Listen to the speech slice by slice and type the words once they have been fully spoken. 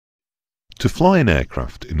To fly an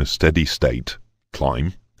aircraft in a steady state,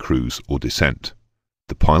 climb, cruise or descent,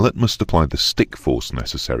 the pilot must apply the stick force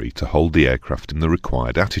necessary to hold the aircraft in the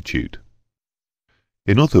required attitude.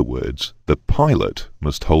 In other words, the pilot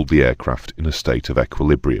must hold the aircraft in a state of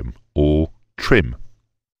equilibrium, or trim.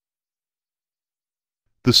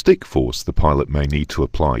 The stick force the pilot may need to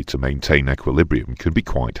apply to maintain equilibrium can be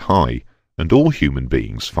quite high, and all human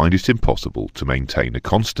beings find it impossible to maintain a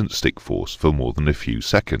constant stick force for more than a few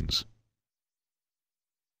seconds.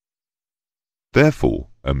 Therefore,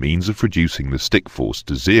 a means of reducing the stick force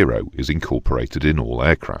to zero is incorporated in all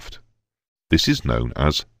aircraft. This is known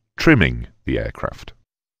as trimming the aircraft.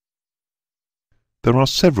 There are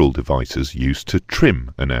several devices used to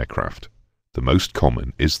trim an aircraft. The most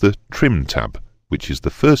common is the trim tab, which is the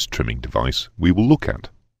first trimming device we will look at.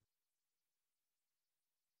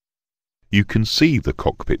 You can see the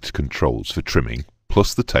cockpit controls for trimming,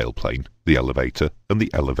 plus the tailplane, the elevator and the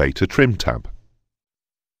elevator trim tab.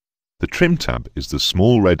 The trim tab is the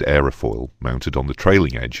small red aerofoil mounted on the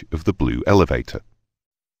trailing edge of the blue elevator.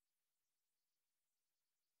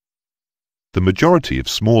 The majority of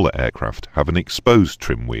smaller aircraft have an exposed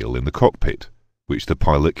trim wheel in the cockpit, which the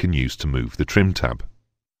pilot can use to move the trim tab.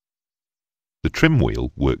 The trim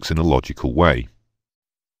wheel works in a logical way.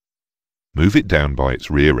 Move it down by its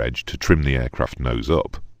rear edge to trim the aircraft nose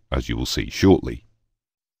up, as you will see shortly.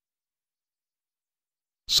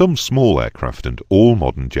 Some small aircraft and all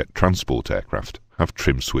modern jet transport aircraft have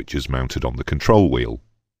trim switches mounted on the control wheel.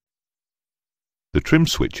 The trim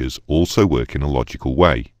switches also work in a logical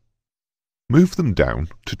way. Move them down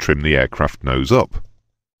to trim the aircraft nose up,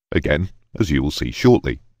 again, as you will see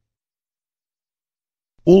shortly.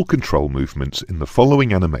 All control movements in the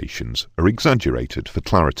following animations are exaggerated for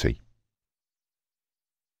clarity.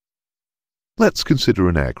 Let's consider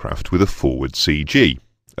an aircraft with a forward CG,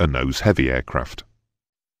 a nose-heavy aircraft.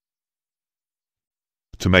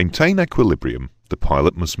 To maintain equilibrium, the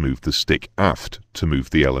pilot must move the stick aft to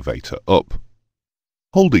move the elevator up.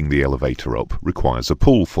 Holding the elevator up requires a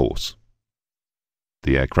pull force.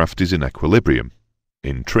 The aircraft is in equilibrium,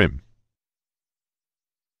 in trim.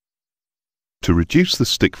 To reduce the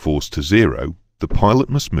stick force to zero, the pilot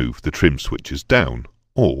must move the trim switches down,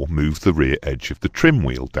 or move the rear edge of the trim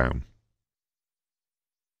wheel down.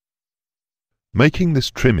 Making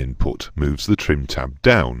this trim input moves the trim tab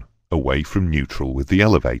down, away from neutral with the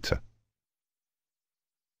elevator.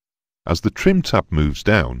 As the trim tab moves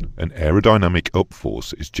down, an aerodynamic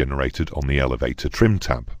upforce is generated on the elevator trim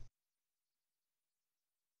tab.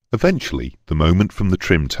 Eventually, the moment from the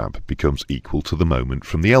trim tab becomes equal to the moment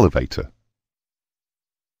from the elevator.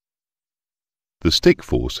 The stick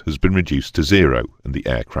force has been reduced to zero and the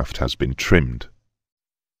aircraft has been trimmed.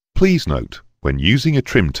 Please note, when using a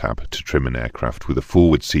trim tab to trim an aircraft with a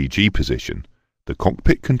forward CG position, the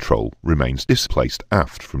cockpit control remains displaced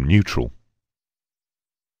aft from neutral.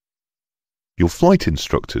 Your flight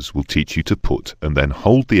instructors will teach you to put and then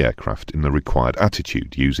hold the aircraft in the required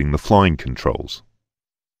attitude using the flying controls.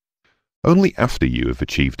 Only after you have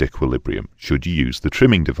achieved equilibrium should you use the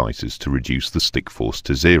trimming devices to reduce the stick force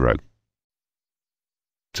to zero.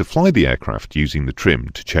 To fly the aircraft using the trim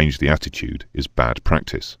to change the attitude is bad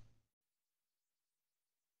practice.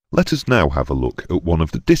 Let us now have a look at one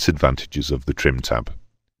of the disadvantages of the trim tab: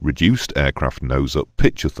 reduced aircraft nose-up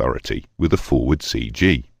pitch authority with a forward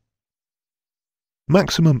CG.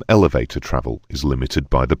 Maximum elevator travel is limited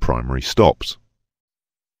by the primary stops.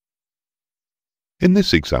 In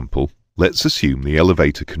this example, let's assume the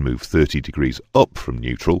elevator can move 30 degrees up from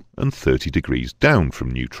neutral and 30 degrees down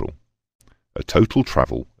from neutral, a total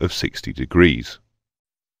travel of 60 degrees.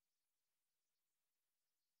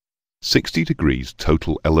 60 degrees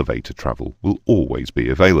total elevator travel will always be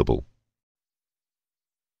available.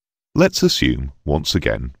 Let's assume, once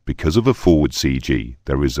again, because of a forward CG,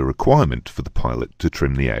 there is a requirement for the pilot to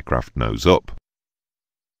trim the aircraft nose up.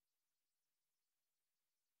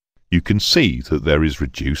 You can see that there is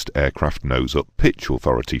reduced aircraft nose-up pitch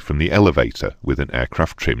authority from the elevator with an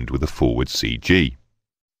aircraft trimmed with a forward CG.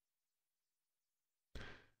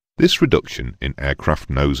 This reduction in aircraft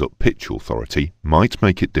nose-up pitch authority might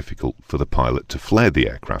make it difficult for the pilot to flare the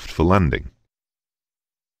aircraft for landing.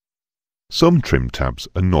 Some trim tabs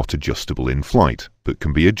are not adjustable in flight, but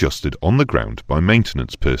can be adjusted on the ground by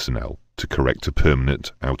maintenance personnel to correct a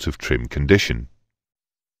permanent out-of-trim condition.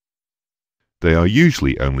 They are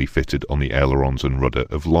usually only fitted on the ailerons and rudder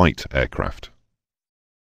of light aircraft.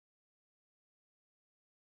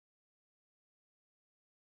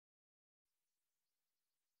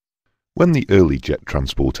 When the early jet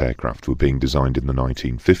transport aircraft were being designed in the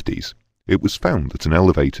 1950s, it was found that an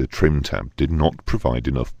elevator trim tab did not provide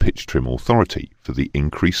enough pitch trim authority for the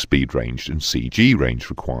increased speed range and CG range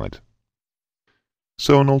required.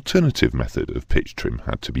 So an alternative method of pitch trim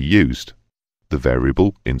had to be used, the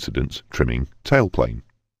variable incidence trimming tailplane.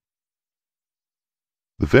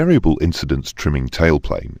 The variable incidence trimming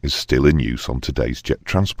tailplane is still in use on today's jet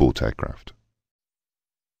transport aircraft.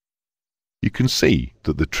 You can see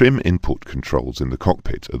that the trim input controls in the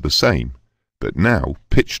cockpit are the same, but now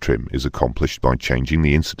pitch trim is accomplished by changing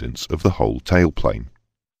the incidence of the whole tailplane.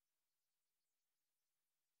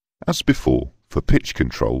 As before, for pitch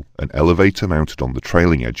control, an elevator mounted on the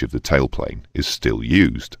trailing edge of the tailplane is still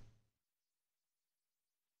used.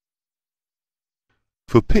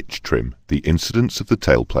 For pitch trim, the incidence of the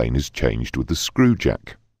tailplane is changed with the screw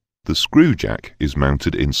jack. The screw jack is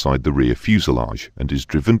mounted inside the rear fuselage and is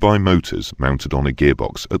driven by motors mounted on a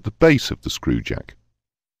gearbox at the base of the screw jack.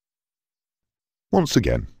 Once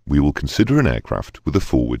again, we will consider an aircraft with a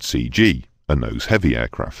forward CG, a nose-heavy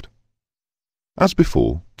aircraft. As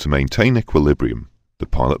before, to maintain equilibrium, the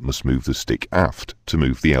pilot must move the stick aft to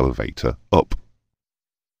move the elevator up.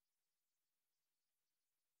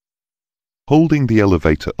 Holding the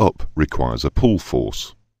elevator up requires a pull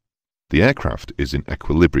force. The aircraft is in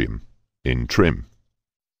equilibrium, in trim.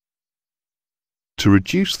 To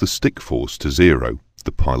reduce the stick force to zero,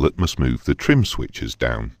 the pilot must move the trim switches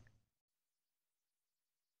down.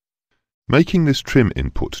 Making this trim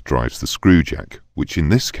input drives the screw jack, which in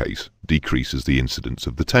this case decreases the incidence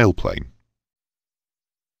of the tailplane.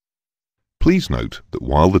 Please note that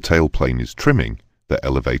while the tailplane is trimming, the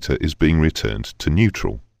elevator is being returned to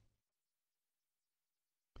neutral.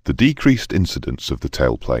 The decreased incidence of the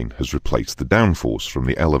tailplane has replaced the downforce from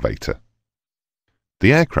the elevator.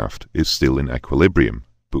 The aircraft is still in equilibrium,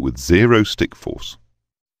 but with zero stick force.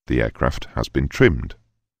 The aircraft has been trimmed.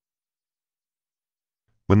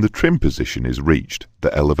 When the trim position is reached,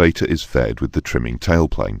 the elevator is fed with the trimming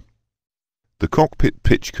tailplane. The cockpit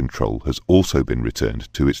pitch control has also been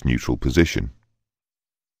returned to its neutral position.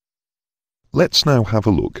 Let's now have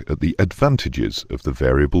a look at the advantages of the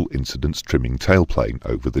variable incidence trimming tailplane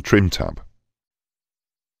over the trim tab.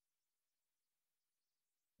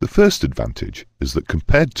 The first advantage is that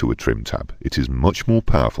compared to a trim tab, it is much more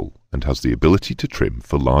powerful and has the ability to trim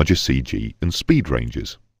for larger CG and speed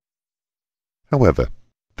ranges. However,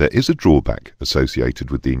 there is a drawback associated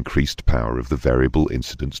with the increased power of the variable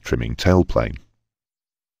incidence trimming tailplane.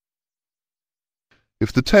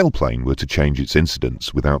 If the tailplane were to change its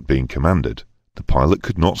incidence without being commanded, the pilot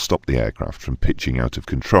could not stop the aircraft from pitching out of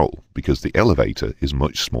control because the elevator is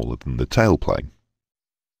much smaller than the tailplane.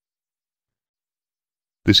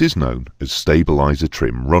 This is known as stabilizer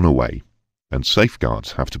trim runaway, and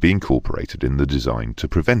safeguards have to be incorporated in the design to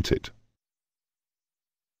prevent it.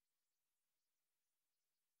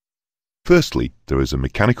 Firstly, there is a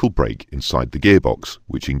mechanical brake inside the gearbox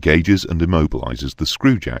which engages and immobilizes the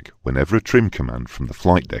screw jack whenever a trim command from the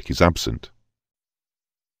flight deck is absent.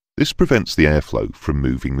 This prevents the airflow from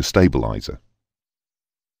moving the stabilizer.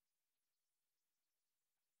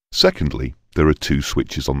 Secondly, there are two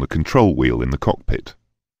switches on the control wheel in the cockpit.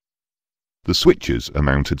 The switches are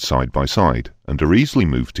mounted side by side and are easily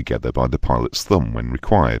moved together by the pilot's thumb when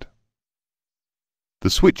required. The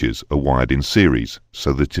switches are wired in series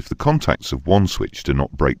so that if the contacts of one switch do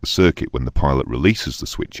not break the circuit when the pilot releases the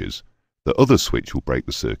switches, the other switch will break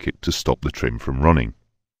the circuit to stop the trim from running.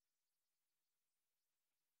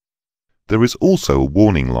 There is also a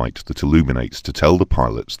warning light that illuminates to tell the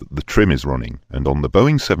pilots that the trim is running, and on the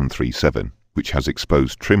Boeing 737, which has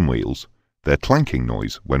exposed trim wheels, their clanking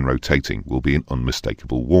noise when rotating will be an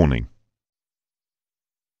unmistakable warning.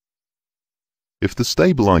 If the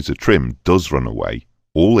stabilizer trim does run away,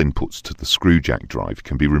 all inputs to the screw jack drive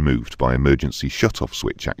can be removed by emergency shut-off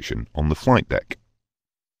switch action on the flight deck.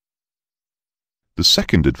 The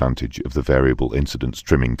second advantage of the variable incidence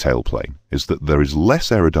trimming tailplane is that there is less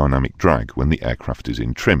aerodynamic drag when the aircraft is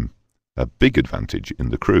in trim, a big advantage in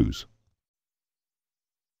the cruise.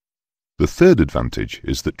 The third advantage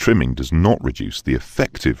is that trimming does not reduce the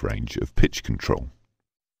effective range of pitch control.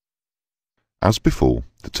 As before,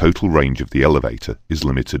 the total range of the elevator is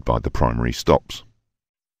limited by the primary stops.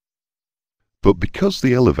 But because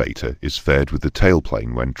the elevator is fed with the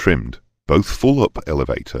tailplane when trimmed, both full-up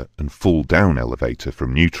elevator and full-down elevator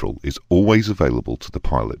from neutral is always available to the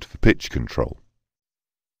pilot for pitch control.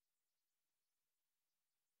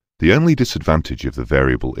 The only disadvantage of the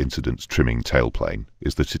variable incidence trimming tailplane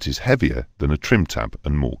is that it is heavier than a trim tab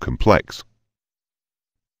and more complex.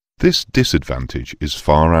 This disadvantage is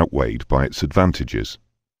far outweighed by its advantages.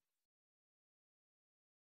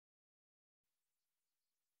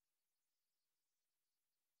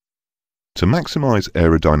 To maximise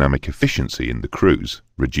aerodynamic efficiency in the cruise,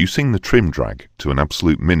 reducing the trim drag to an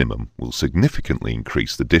absolute minimum will significantly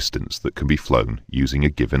increase the distance that can be flown using a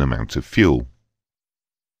given amount of fuel.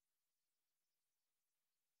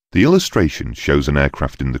 The illustration shows an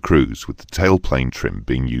aircraft in the cruise with the tailplane trim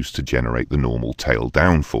being used to generate the normal tail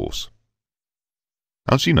down force.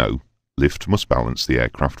 As you know, lift must balance the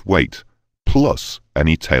aircraft weight plus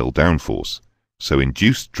any tail down force, so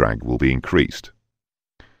induced drag will be increased.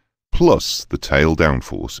 Plus the tail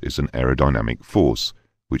downforce is an aerodynamic force,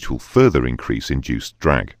 which will further increase induced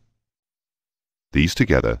drag. These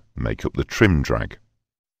together make up the trim drag.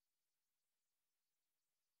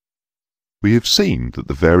 We have seen that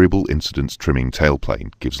the variable incidence trimming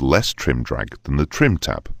tailplane gives less trim drag than the trim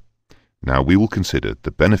tab. Now we will consider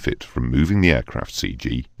the benefit from moving the aircraft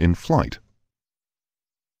CG in flight.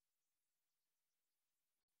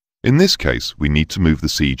 In this case, we need to move the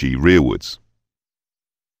CG rearwards.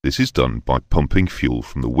 This is done by pumping fuel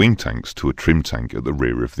from the wing tanks to a trim tank at the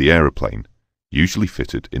rear of the aeroplane, usually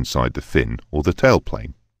fitted inside the fin or the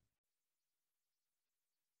tailplane.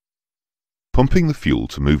 Pumping the fuel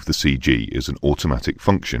to move the CG is an automatic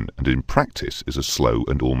function and in practice is a slow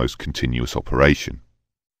and almost continuous operation.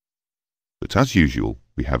 But as usual,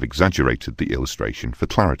 we have exaggerated the illustration for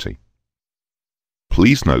clarity.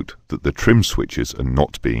 Please note that the trim switches are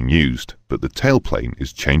not being used, but the tailplane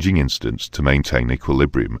is changing incidence to maintain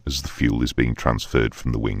equilibrium as the fuel is being transferred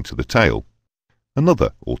from the wing to the tail,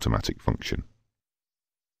 another automatic function.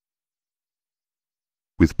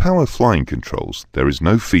 With power flying controls, there is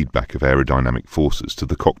no feedback of aerodynamic forces to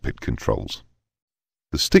the cockpit controls.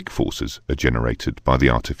 The stick forces are generated by the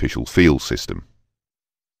artificial feel system.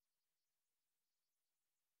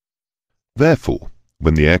 Therefore,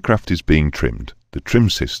 when the aircraft is being trimmed, the trim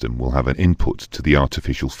system will have an input to the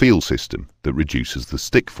artificial feel system that reduces the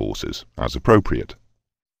stick forces as appropriate.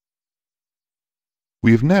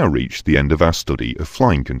 We have now reached the end of our study of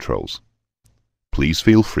flying controls. Please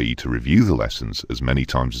feel free to review the lessons as many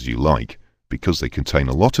times as you like, because they contain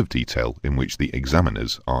a lot of detail in which the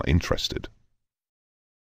examiners are interested.